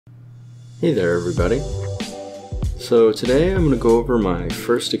Hey there everybody. So today I'm going to go over my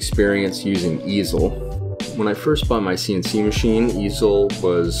first experience using Easel. When I first bought my CNC machine, Easel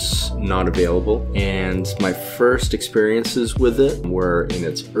was not available, and my first experiences with it were in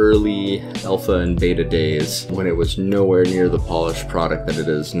its early alpha and beta days when it was nowhere near the polished product that it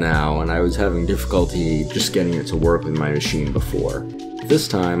is now, and I was having difficulty just getting it to work with my machine before. This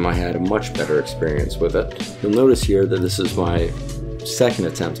time I had a much better experience with it. You'll notice here that this is my second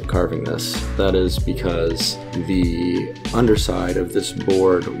attempt at carving this. That is because the underside of this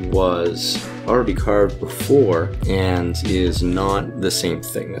board was already carved before and is not the same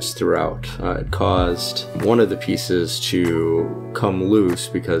thickness throughout. It caused one of the pieces to come loose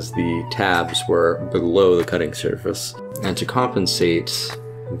because the tabs were below the cutting surface. And to compensate,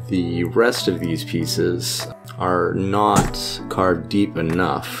 the rest of these pieces are not carved deep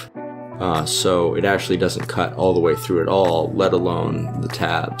enough. So it actually doesn't cut all the way through at all, let alone the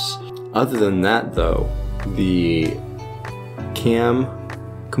tabs. Other than that though, the cam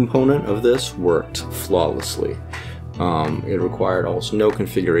component of this worked flawlessly. It required almost no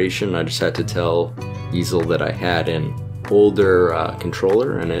configuration. I just had to tell Easel that I had an older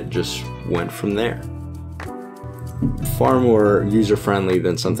controller, and it just went from there. Far more user-friendly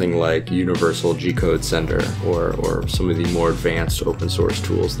than something like Universal G-Code Sender or some of the more advanced open source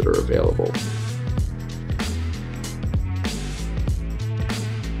tools that are available.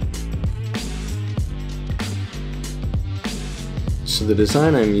 So the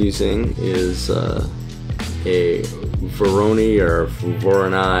design I'm using is a Voronoi or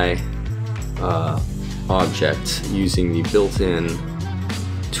Voronoi object using the built-in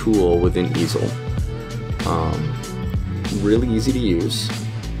tool within Easel. Really easy to use,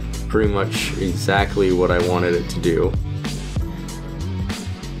 pretty much exactly what I wanted it to do.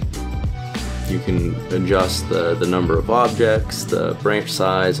 You can adjust the number of objects, the branch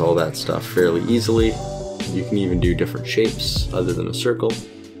size, all that stuff fairly easily. You can even do different shapes other than a circle.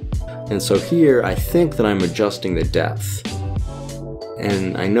 And so here I think that I'm adjusting the depth,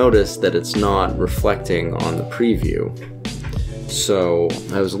 and I noticed that it's not reflecting on the preview. So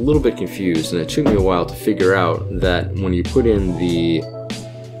I was a little bit confused, and it took me a while to figure out that when you put in the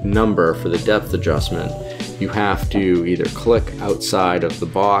number for the depth adjustment, you have to either click outside of the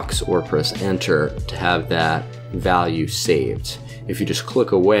box or press enter to have that value saved. If you just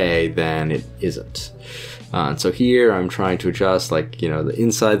click away, then it isn't. And so here I'm trying to adjust, like, you know, the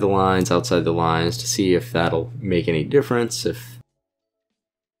inside the lines, outside the lines, to see if that'll make any difference, if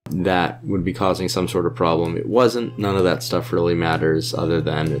that would be causing some sort of problem. It wasn't. None of that stuff really matters other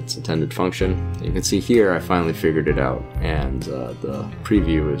than its intended function. You can see here I finally figured it out, and the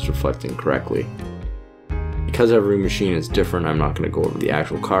preview is reflecting correctly. Because every machine is different, I'm not going to go over the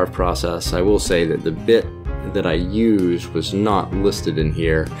actual carve process. I will say that the bit that I used was not listed in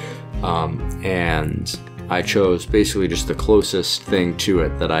here, and I chose basically just the closest thing to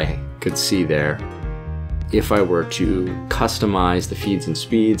it that I could see there. If I were to customize the feeds and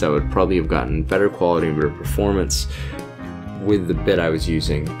speeds, I would probably have gotten better quality of performance with the bit I was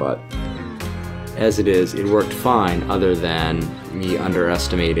using, but as it is, it worked fine other than me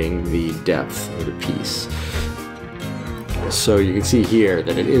underestimating the depth of the piece. So you can see here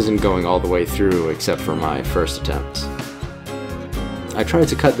that it isn't going all the way through except for my first attempt. I tried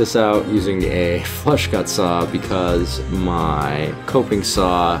to cut this out using a flush cut saw because my coping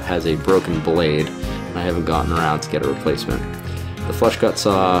saw has a broken blade. I haven't gotten around to get a replacement. The flush cut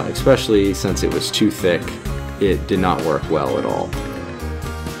saw, especially since it was too thick, it did not work well at all.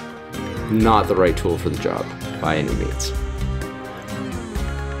 Not the right tool for the job, by any means.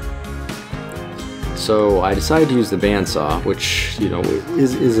 So I decided to use the bandsaw, which, you know,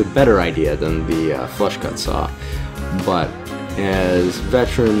 is a better idea than the flush cut saw. But as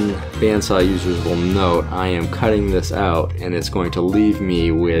veteran bandsaw users will note, I am cutting this out, and it's going to leave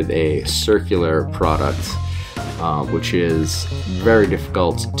me with a circular product, which is very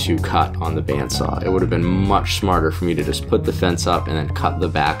difficult to cut on the bandsaw. It would have been much smarter for me to just put the fence up and then cut the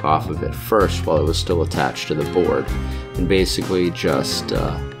back off of it first while it was still attached to the board, and basically just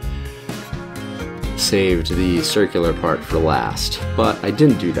saved the circular part for last. But I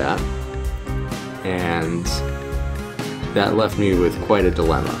didn't do that, and that left me with quite a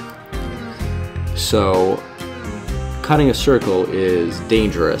dilemma. So cutting a circle is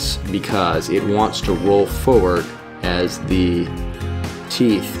dangerous because it wants to roll forward as the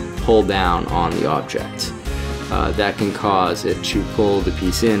teeth pull down on the object. That can cause it to pull the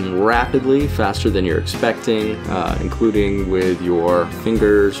piece in rapidly, faster than you're expecting, including with your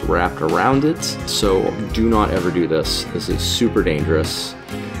fingers wrapped around it. So do not ever do this. This is super dangerous.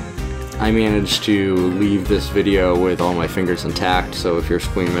 I managed to leave this video with all my fingers intact, so if you're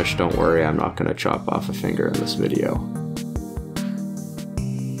squeamish, don't worry, I'm not going to chop off a finger in this video.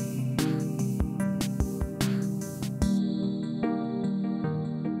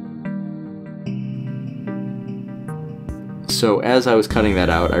 So as I was cutting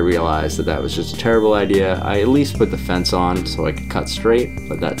that out, I realized that that was just a terrible idea. I at least put the fence on so I could cut straight,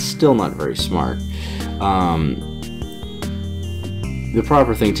 but that's still not very smart. The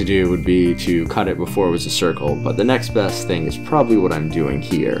proper thing to do would be to cut it before it was a circle, but the next best thing is probably what I'm doing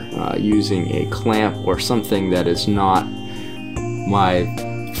here, using a clamp or something that is not my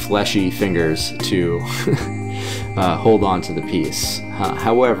fleshy fingers to hold on to the piece.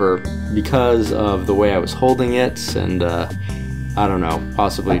 However, because of the way I was holding it, and I don't know,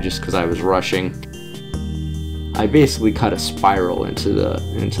 possibly just because I was rushing, I basically cut a spiral into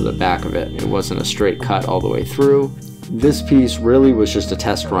the back of it. It wasn't a straight cut all the way through. This piece really was just a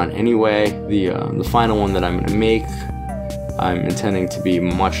test run anyway. The final one that I'm going to make, I'm intending to be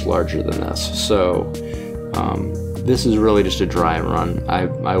much larger than this. So this is really just a dry run.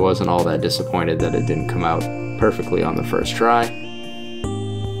 I wasn't all that disappointed that it didn't come out perfectly on the first try.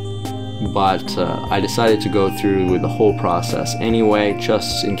 But I decided to go through with the whole process anyway,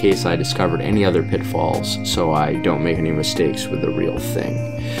 just in case I discovered any other pitfalls, so I don't make any mistakes with the real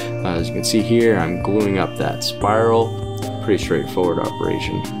thing. As you can see here, I'm gluing up that spiral. Pretty straightforward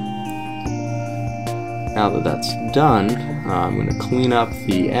operation. Now that that's done, I'm going to clean up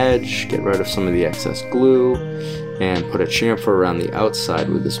the edge, get rid of some of the excess glue, and put a chamfer around the outside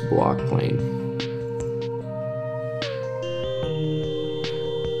with this block plane.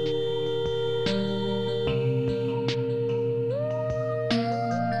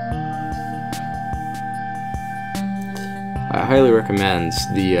 I highly recommend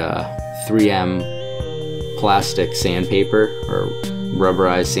the 3M plastic sandpaper or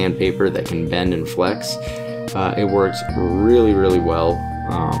rubberized sandpaper that can bend and flex. It works really, really well.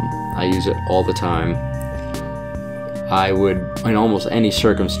 I use it all the time. I would, in almost any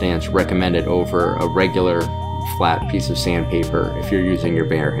circumstance, recommend it over a regular flat piece of sandpaper if you're using your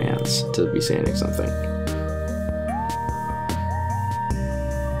bare hands to be sanding something.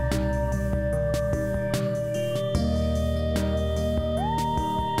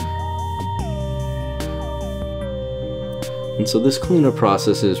 And so this cleanup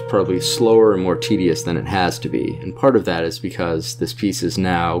process is probably slower and more tedious than it has to be, and part of that is because this piece is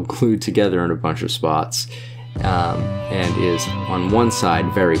now glued together in a bunch of spots, and is on one side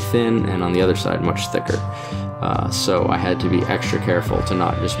very thin and on the other side much thicker. So I had to be extra careful to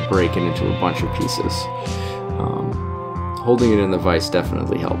not just break it into a bunch of pieces. Holding it in the vise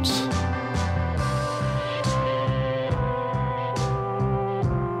definitely helps.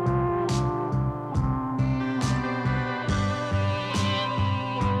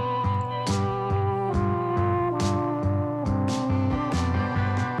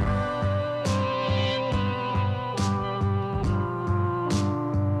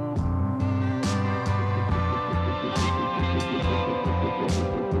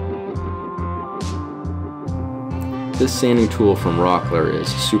 This sanding tool from Rockler is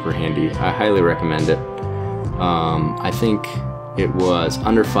super handy. I highly recommend it. I think it was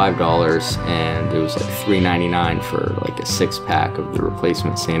under $5 and it was like $3.99 for like a 6-pack of the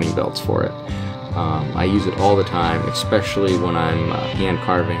replacement sanding belts for it. I use it all the time, especially when I'm hand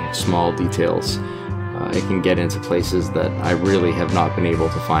carving small details. It can get into places that I really have not been able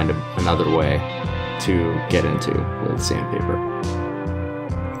to find another way to get into with sandpaper.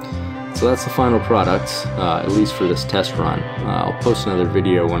 So that's the final product, at least for this test run. I'll post another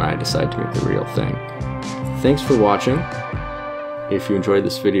video when I decide to make the real thing. Thanks for watching. If you enjoyed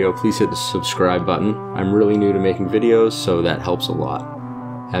this video, please hit the subscribe button. I'm really new to making videos, so that helps a lot.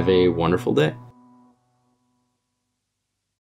 Have a wonderful day.